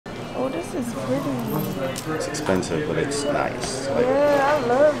Oh, this is pretty. It's expensive, but it's nice. Like, Yeah, I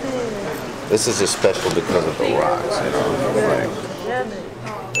love this. this is just special because of the rocks, you know. Like,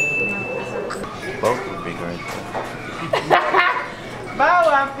 both would be great. Bye,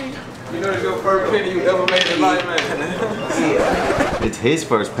 Wafi. You know it's your first penny you ever made in life, man. It's his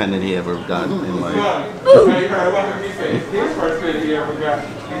first pen that he ever got in life. You heard what he said. His first penny he ever got.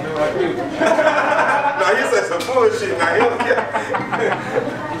 You know what I do? No, you said some bullshit. Now,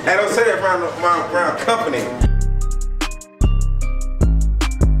 and don't say it around company.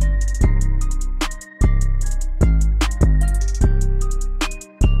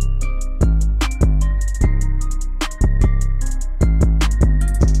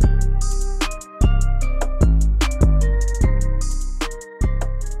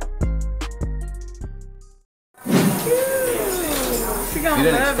 You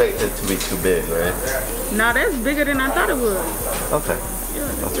didn't expect it to be too big, right? No, that's bigger than I thought it was. Okay. Yeah,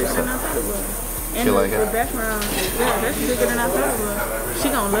 that's bigger than I thought it was. And You like it? the background, yeah, that's bigger than I thought it was. She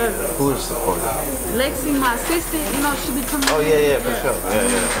gonna love it. Who is supporting? Lexi, my assistant, you know, she be coming. Oh yeah, for sure.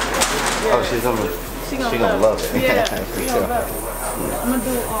 Yeah. Oh, she's gonna love it. Yeah, for she sure. gonna love it. I'm gonna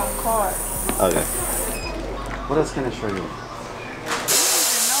do card. Okay. What else can I show you?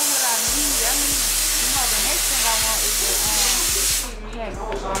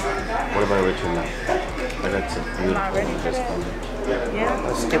 What about Richard now? I got some beautiful. Not ready for that? Yeah.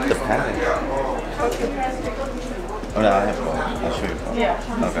 Let's skip the padding. Oh no, I have one. I'll show you.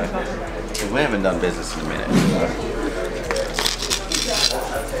 Yeah. Okay. We haven't done business in a minute.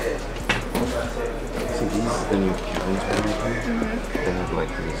 See, these are the new Cubans we're making. They have like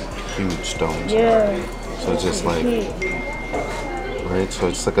these huge stones. Yeah. So it's just like, right? So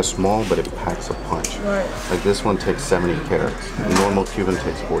it's like a small, but it packs a punch. Right. Like this one takes 70 carats. A normal Cuban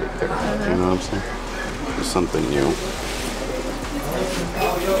takes 40 carats. You know what I'm saying? It's something new.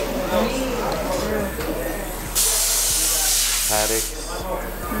 Paddocks,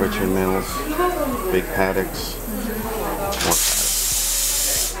 Richard Mills, big paddocks, more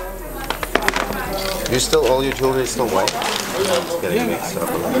paddocks. You still, all your jewelry is still white? It's getting mixed up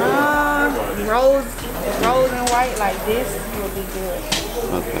a little bit. Rose and white like this will be good.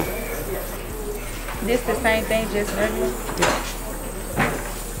 Okay. This the same thing, just regular? Yeah.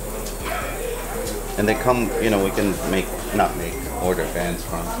 And they come, you know, we can order bands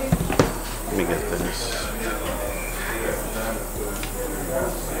from. Let me get this.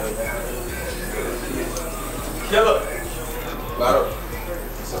 Killer. LATTO.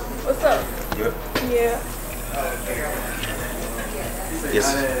 What's up? Good. Yeah. Yes.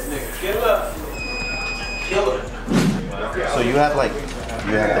 Killer. So you have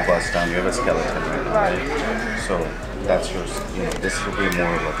the bust down, you have a skeleton, right? So that's yours, you know, this will be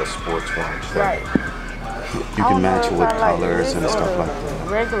more like a sports watch. Right. You can match it with colors and stuff like that.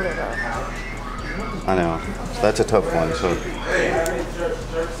 Regular though. I know. So that's a tough one. So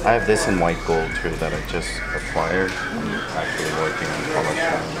I have this in white gold too that I just acquired. I'm actually working on polishing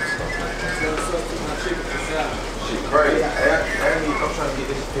and stuff like that. She's crazy. I'm trying to get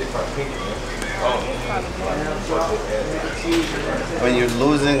this fit by Pinky, man. When you're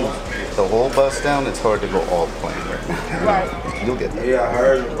losing the whole bust down, it's hard to go all plain right now. Right. You'll get that. Yeah, I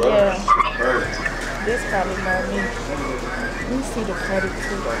heard you, bro. Yeah. Heard. This probably more me. Let me see the credit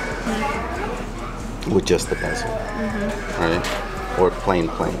too. With just the bezel, right? Or plain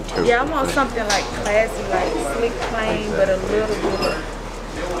too. Yeah, I want something like classy, like slick plain, but a little bit of,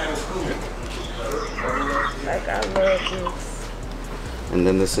 like I love this. And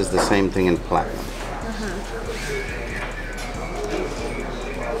then this is the same thing in platinum.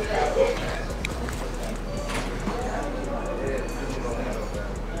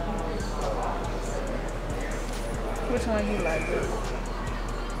 Which one you like?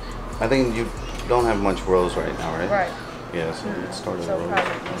 I think you don't have much rose right now, right? Right. Yeah, so let's start with So rose.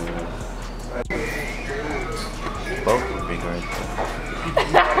 Both would be great.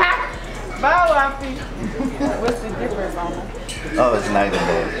 Bye, Wafi. What's the difference on them? Oh, it's night and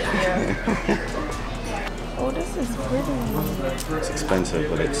day. Yeah. Oh, this is pretty. It's expensive,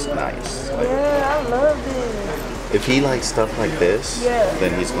 but it's nice. Like, Yeah, I love this. if he likes stuff like this, Yeah.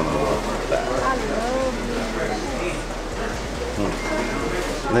 then he's gonna love that. I love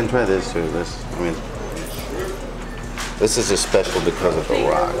And then try this too. This is just special because of the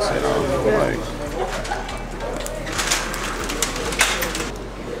rocks, you know. Like,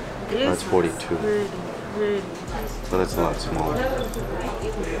 this. that's 42. Pretty. But it's a lot smaller.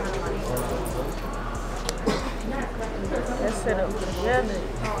 Let's set up together.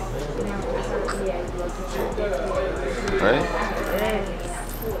 Right? Yes.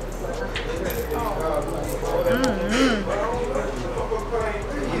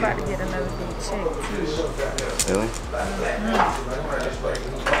 about to get another big check too. Really?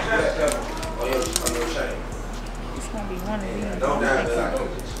 It's gonna be one of these.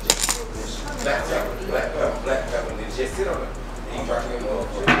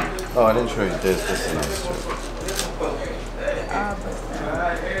 Oh, I didn't show you this. This is nice too.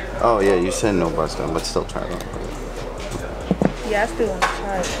 Oh yeah, you said no bust down, but still try it on. Yeah, I still want to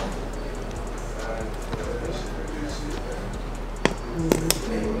try it though.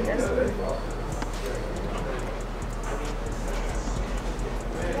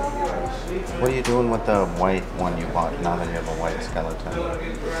 What are you doing with the white one you bought now that you have a white skeleton? Oh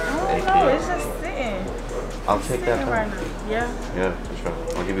no, it's just sitting. I'll take that Right back. now. Yeah. Yeah, for sure.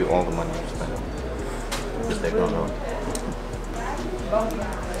 I'll give you all the money you spend. Just take on it.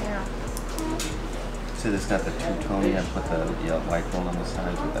 Yeah. See, this got the two-tone. I put the white gold on the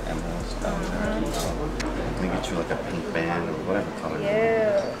sides with the emeralds down there. So, let me get you like a pink band or whatever color.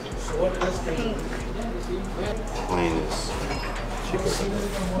 Yeah. Pink. Plain is cheaper.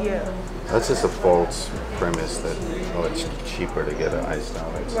 Yeah. That's just a false premise that, oh, it's cheaper to get an iced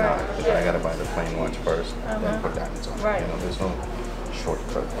out. It's Right. not. Because I gotta buy the plain watch first, then put diamonds on it. Right. You know, there's no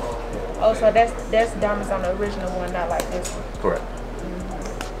shortcut. Oh, so that's diamonds on the original one, not like this one. Correct.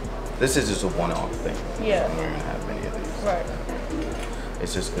 This is just a one-off thing. Yeah. We're gonna have many of these. Right.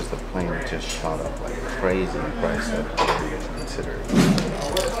 It's just because the plane just shot up like crazy in price that you didn't consider.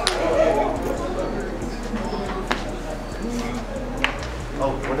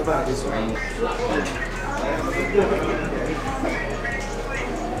 Oh, what about this ring?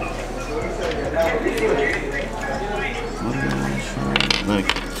 Look.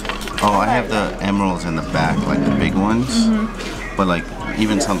 Oh, I have the emeralds in the back, like the big ones. But like,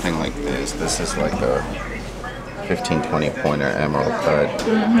 even something like this. This is like a 15-20 pointer emerald cut.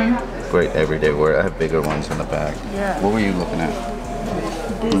 Great everyday wear. I have bigger ones in the back. Yeah. What were you looking at?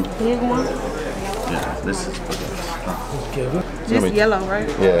 This big one? Yeah, this is for this. Just yellow, right?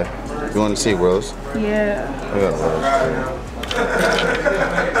 Yeah. You want to see rose? Yeah. I got rose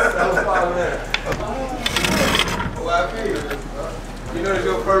You know it's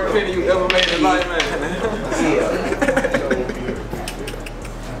your first penny you ever made in life, man.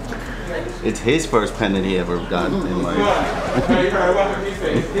 It's his first pen that he ever got in life. Hey, you heard what he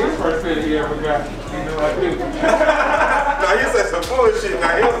said? His first penny he ever got. You know I do. Now you said some bullshit.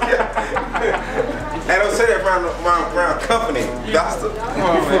 Now he don't care. I don't say that around company. That's the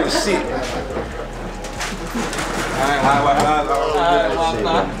full of shit.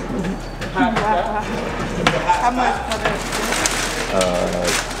 How much for the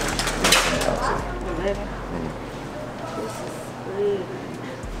 11? This is good.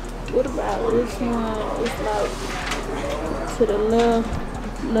 What about this one? It's like to the left,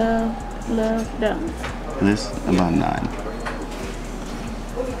 down. This about 9.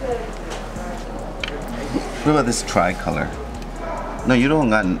 What about this tricolor? No, you don't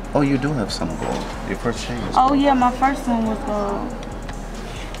got. Oh, you do have some gold. Your first chain is Oh gold. yeah, my first one was gold.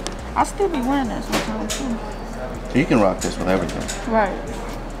 I'll still be wearing that sometimes too. You can rock this with everything. Right.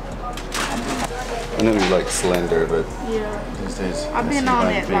 I know you like slender, but Yeah. these days I've been on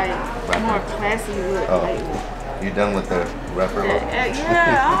that like more classy look lately. You done with the rapper look?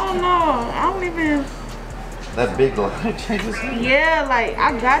 Yeah, I don't know. I don't even. That big line changes. Yeah, like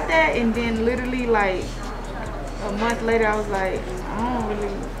I got that, and then literally like a month later, I was like, I don't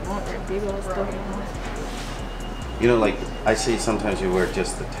really want that big old stuff anymore. You know, like I see sometimes you wear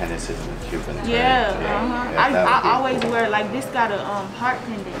just the tennises and the Cubans. Yeah, Right? I always wear like this. Got a heart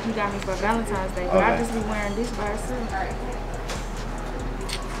pendant. He got me for Valentine's Day, but I just be wearing this by itself.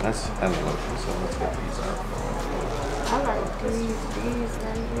 That's hello. So let's get these out. I like these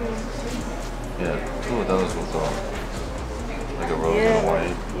right here. Yeah, 2 of those will go. Like a rose Yeah, and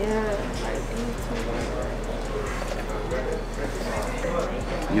white. yeah, like these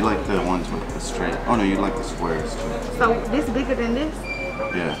You like the ones with the straight? Oh no, you like the squares too. two. So this bigger than this?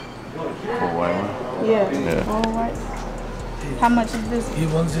 Yeah. For white one? Yeah. Yeah. All white. How much is this? He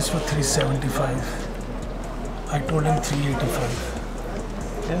wants this for 375. I told him 385.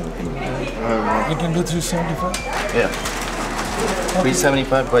 Yeah, we can do You can do 375? Yeah.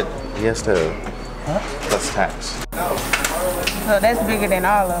 375, but he has to plus tax. So that's bigger than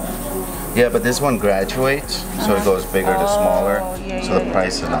all of them. Yeah, but this one graduates, so it goes bigger to smaller. yeah, So the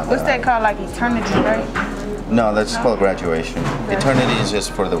price is not What's that called? Like eternity, right? No, that's called graduation. Eternity is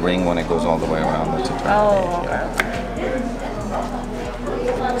just for the ring when it goes all the way around. That's eternity. Oh, yeah. okay.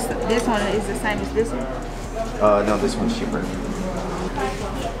 This one is the same as this one? No, this one's cheaper.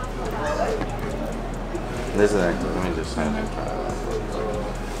 This is actually, let me just have it.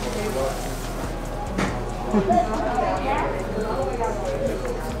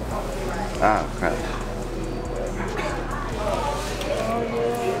 Ah, crap.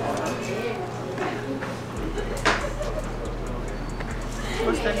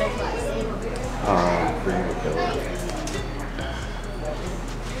 What's the next one?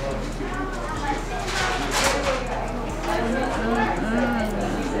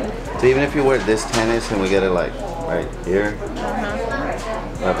 So even if you wear this tennis and we get it like right here,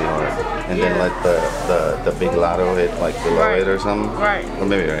 that'd be hard. And then let the big LATTO hit like below it or something. Right. Or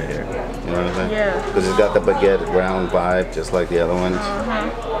maybe right here. You know what I'm saying? Yeah. Because it's got the baguette round vibe just like the other ones.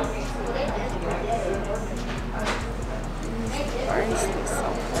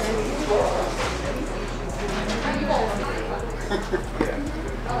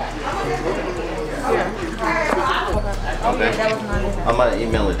 Okay. I'm gonna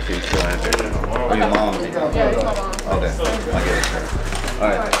email it to you so I have it. Or your mom. Yeah, it's my mom. Okay. I'll get it.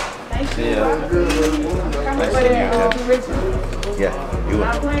 Alright. See ya. Nice seeing you again. Yeah, you will. I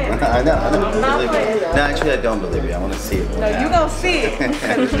know. Believe me. No, actually I don't believe you. I want to see it. No, you gonna see it.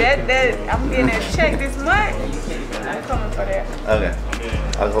 Cause that I'm getting that check this month. I'm coming for that. Okay.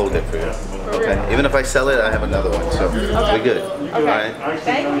 I'll hold it for you. Okay. Even if I sell it, I have another one. So we're good. Okay. Alright.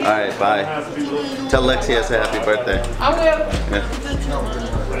 Thank you. Alright, bye. Tell Lexi I said happy birthday. I will. Yeah.